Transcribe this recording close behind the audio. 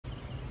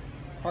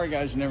All right,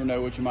 guys, you never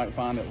know what you might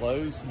find at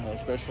Lowe's,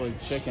 especially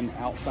checking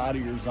outside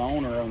of your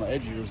zone or on the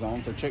edge of your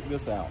zone. So check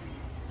this out.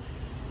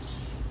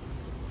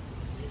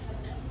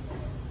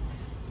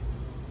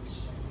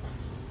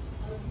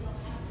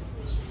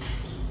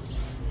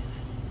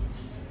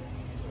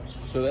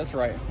 So that's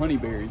right,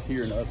 honeyberries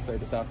here in the upstate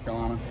of South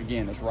Carolina.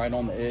 Again, it's right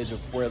on the edge of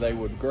where they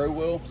would grow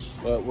well,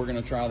 but we're gonna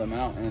try them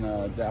out in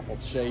a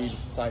dappled shade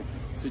type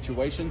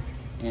situation.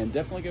 And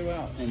definitely go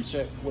out and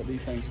check what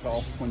these things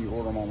cost when you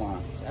order them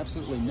online. It's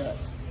absolutely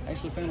nuts. I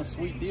actually found a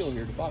sweet deal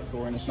here at the box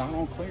store and it's not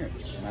on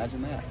clearance.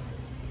 Imagine that.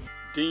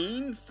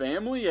 Dean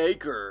Family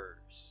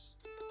Acres.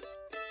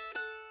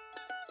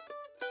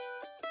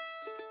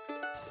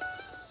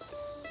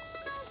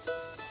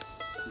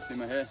 You see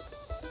my head?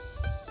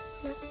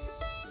 No.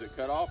 Is it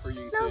cut off or you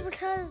can see it? No,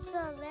 because the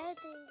red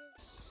thing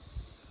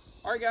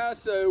is... All right, guys,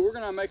 so we're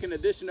gonna make an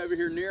addition over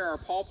here near our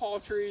pawpaw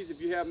trees.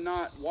 If you have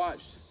not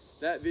watched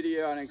that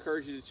video, I'd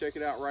encourage you to check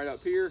it out right up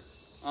here.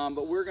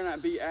 But we're gonna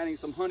be adding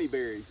some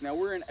honeyberries. Now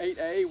we're in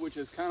 8A, which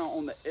is kind of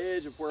on the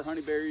edge of where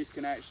honeyberries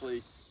can actually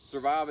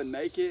survive and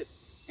make it.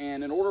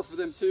 And in order for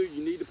them to,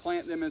 you need to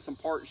plant them in some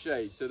part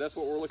shade. So that's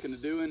what we're looking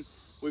to doing.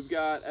 We've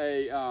got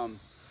a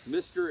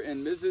Mr.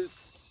 and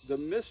Mrs. The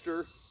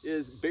Mr.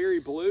 is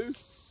berry blue,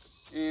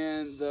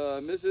 and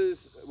the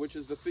Mrs., which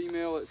is the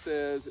female, it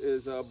says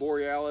is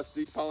borealis.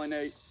 These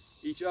pollinate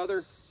each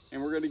other.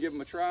 And we're going to give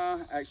them a try.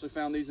 I actually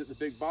found these at the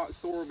big box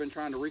store. We've been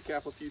trying to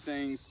recap a few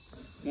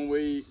things when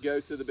we go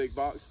to the big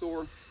box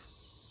store.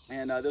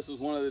 And this was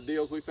one of the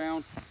deals we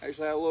found.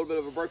 Actually had a little bit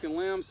of a broken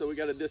limb, so we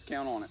got a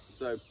discount on it.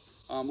 So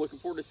I'm looking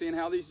forward to seeing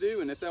how these do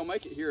and if they'll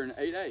make it here in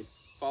 8A.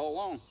 Follow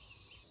along.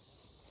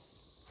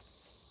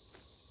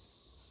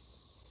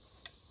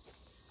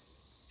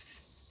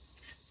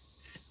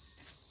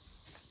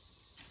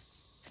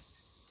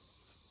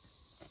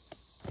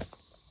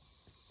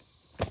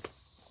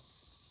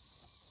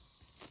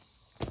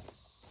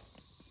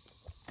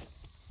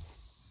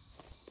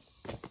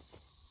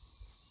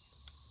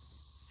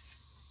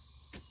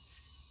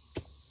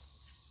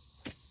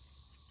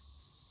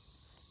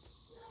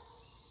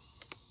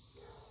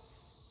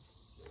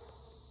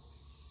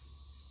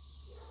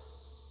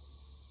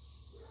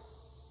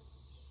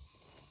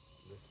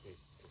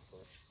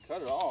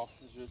 Cut it off,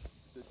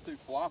 it's too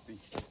floppy.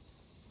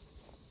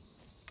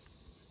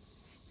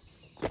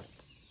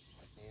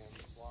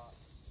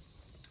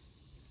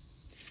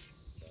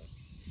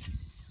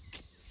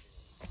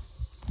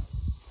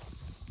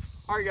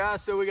 All right,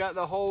 guys, so we got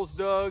the holes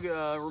dug.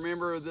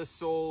 Remember, this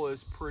soil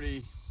is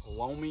pretty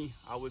loamy,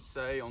 I would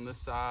say, on this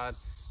side.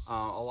 A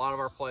lot of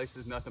our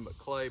places, nothing but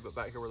clay, but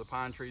back here where the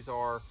pine trees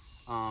are,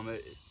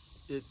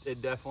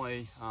 it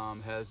definitely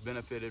has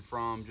benefited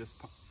from just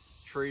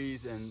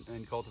trees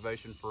and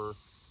cultivation for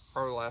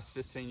probably the last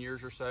 15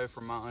 years or so,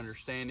 from my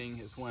understanding,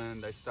 is when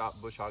they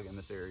stopped bush hogging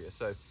this area.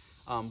 So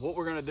what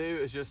we're gonna do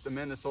is just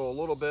amend the soil a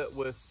little bit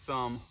with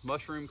some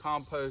mushroom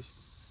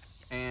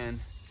compost and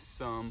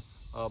some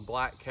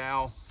black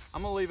cow.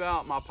 I'm gonna leave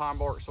out my pine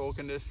bark soil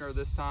conditioner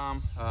this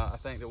time. I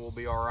think that we'll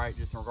be all right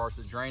just in regards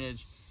to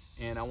drainage,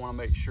 and I wanna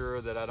make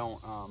sure that I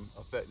don't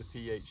affect the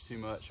pH too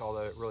much,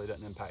 although it really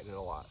doesn't impact it a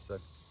lot. So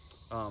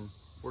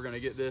we're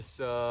gonna get this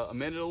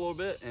amended a little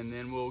bit, and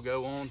then we'll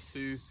go on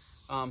to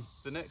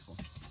the next one.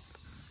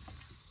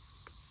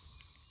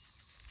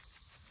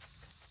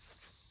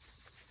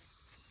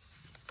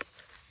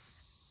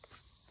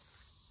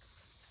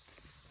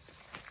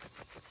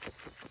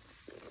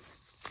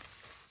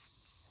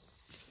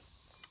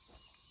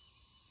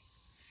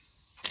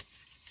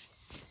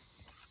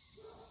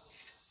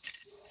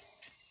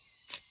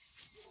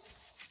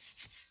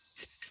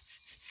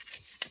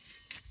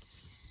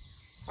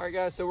 All right,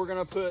 guys, so we're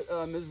gonna put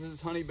Mrs.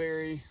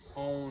 Honeyberry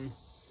on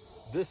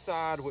this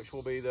side, which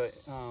will be the,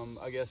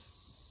 I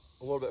guess,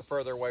 a little bit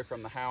further away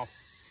from the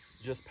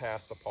house, just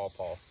past the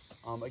pawpaw.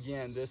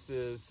 Again, this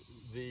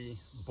is the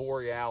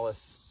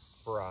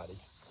Borealis variety.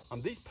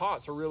 These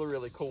pots are really,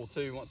 really cool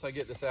too. Once I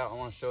get this out, I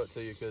wanna show it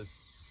to you because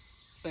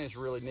I think it's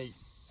really neat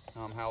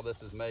how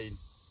this is made.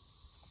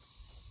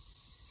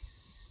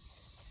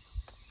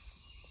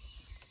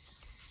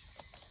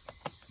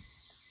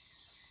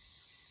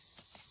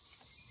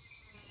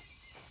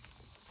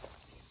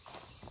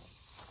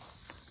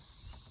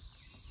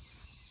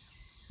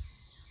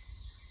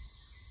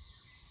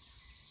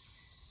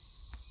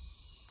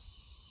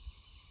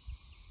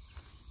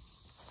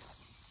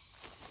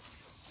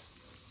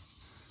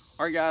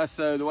 All right, guys,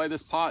 so the way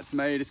this pot's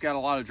made, it's got a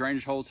lot of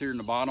drainage holes here in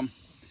the bottom,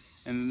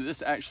 and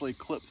this actually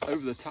clips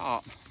over the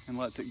top and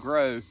lets it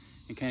grow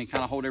and can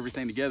kind of hold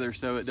everything together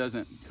so it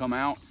doesn't come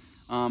out.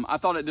 I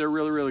thought it did a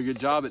really, really good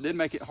job. It did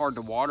make it hard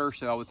to water,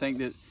 so I would think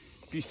that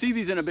if you see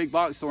these in a big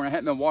box store and it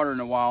hadn't been watered in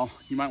a while,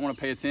 you might want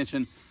to pay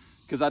attention,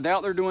 because I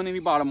doubt they're doing any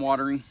bottom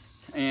watering.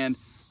 And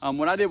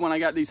what I did when I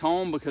got these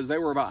home, because they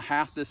were about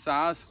half this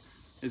size,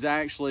 is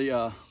I actually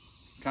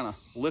kind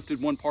of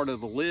lifted one part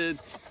of the lid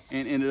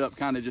and ended up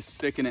kind of just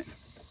sticking it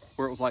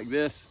where it was like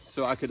this,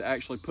 so I could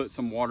actually put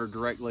some water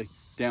directly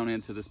down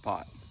into this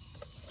pot.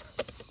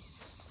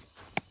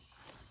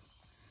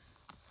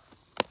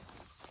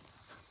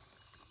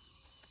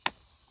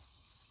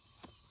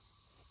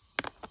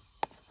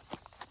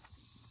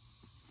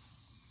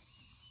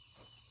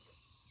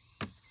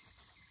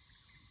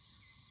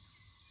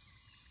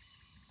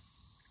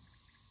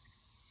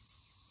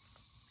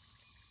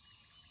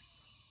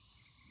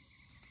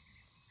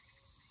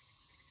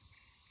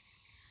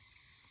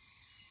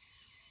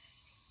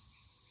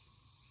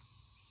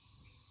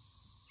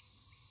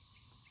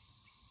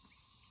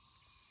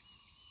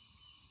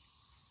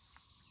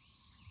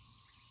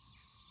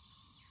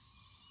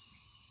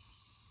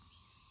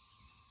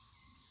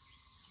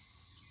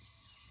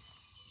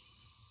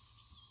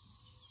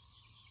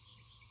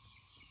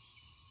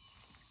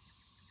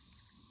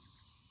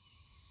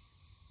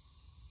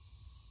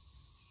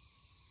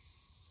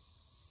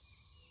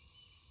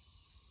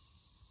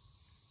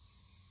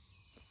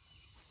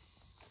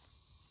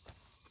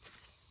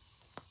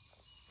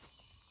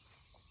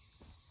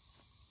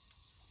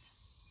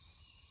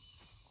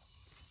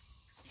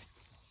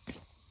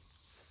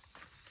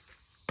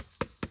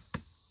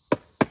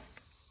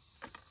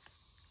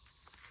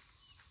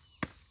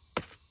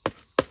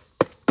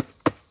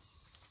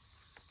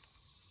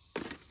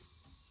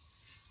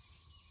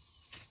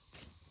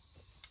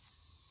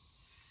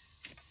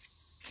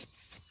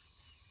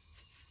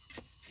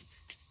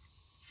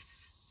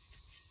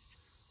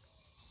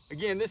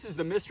 Again, this is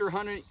the Mr.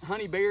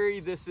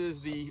 Honeyberry. This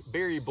is the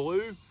berry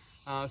blue.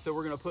 So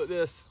we're gonna put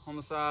this on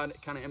the side,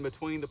 kind of in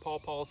between the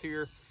pawpaws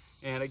here.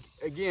 And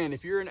again,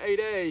 if you're an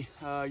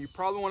 8A, you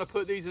probably wanna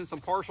put these in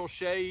some partial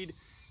shade.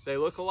 They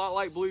look a lot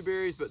like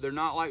blueberries, but they're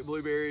not like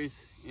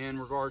blueberries in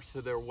regards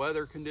to their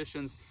weather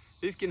conditions.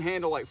 These can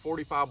handle like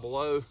 45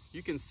 below.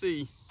 You can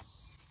see,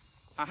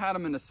 I had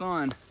them in the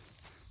sun.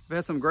 We've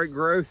had some great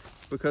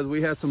growth because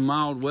we had some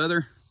mild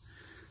weather,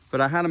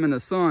 but I had them in the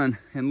sun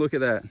and look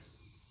at that.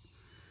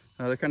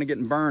 They're kind of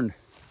getting burned.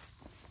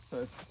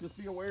 So just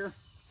be aware,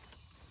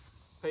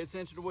 pay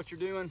attention to what you're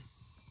doing,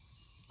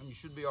 and you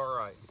should be all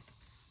right.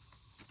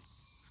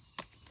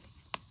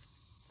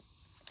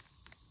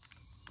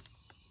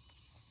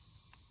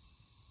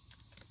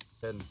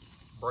 Go ahead and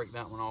break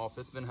that one off.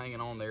 It's been hanging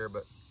on there,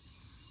 but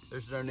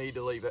there's no need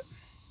to leave it.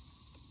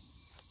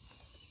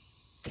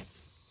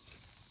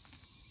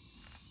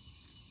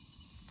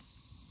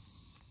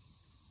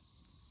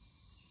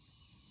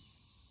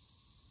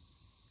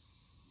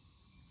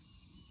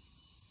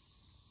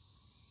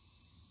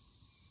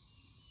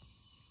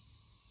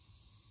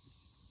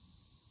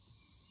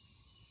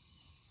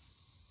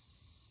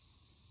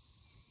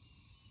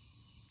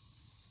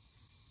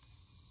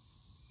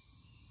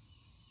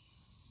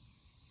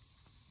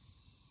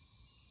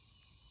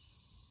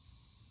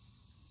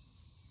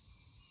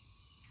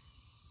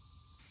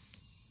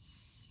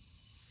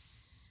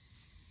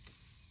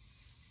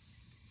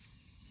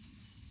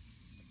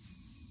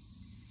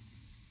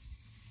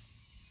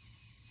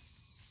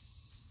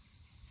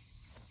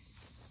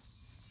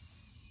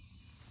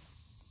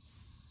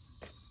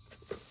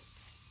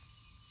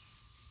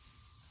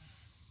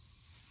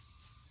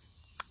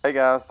 Hey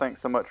guys,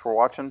 thanks so much for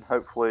watching.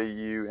 Hopefully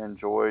you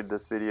enjoyed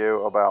this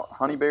video about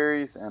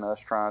honeyberries and us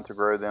trying to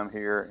grow them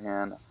here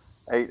in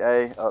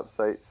 8A,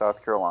 Upstate,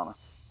 South Carolina.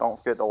 Don't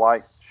forget to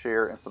like,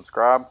 share, and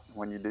subscribe.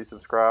 When you do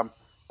subscribe,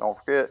 don't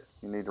forget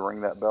you need to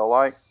ring that bell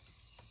like.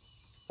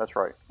 That's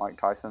right, Mike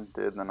Tyson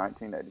did in the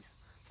 1980s.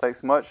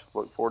 Thanks so much.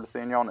 Look forward to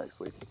seeing y'all next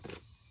week.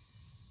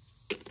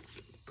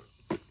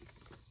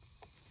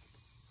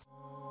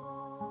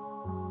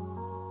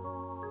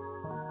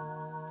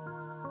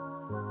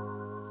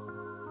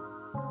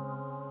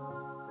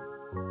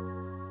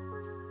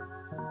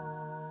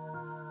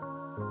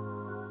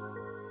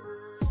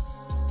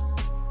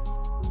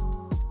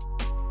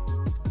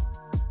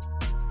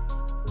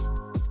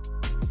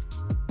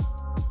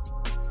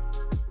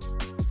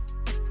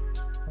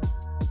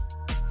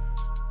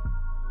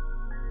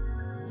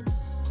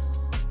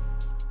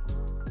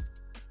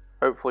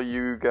 Hopefully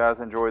you guys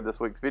enjoyed this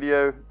week's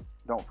video.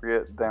 Don't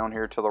forget, down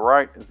here to the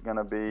right is going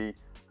to be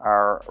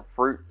our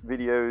fruit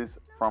videos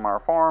from our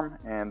farm,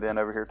 and then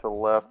over here to the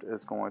left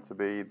is going to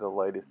be the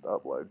latest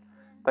upload.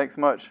 Thanks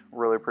much.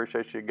 Really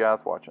appreciate you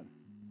guys watching.